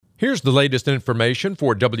Here's the latest information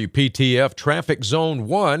for WPTF Traffic Zone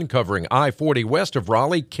 1 covering I-40 west of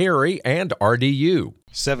Raleigh, Cary, and RDU.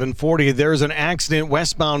 740, there's an accident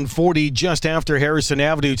westbound 40 just after Harrison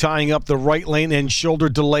Avenue, tying up the right lane and shoulder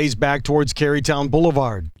delays back towards Carytown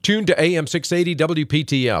Boulevard. Tune to AM 680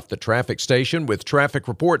 WPTF, the traffic station with traffic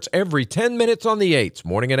reports every 10 minutes on the 8s,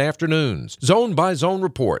 morning and afternoons. Zone by zone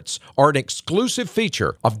reports are an exclusive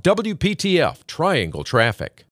feature of WPTF Triangle Traffic.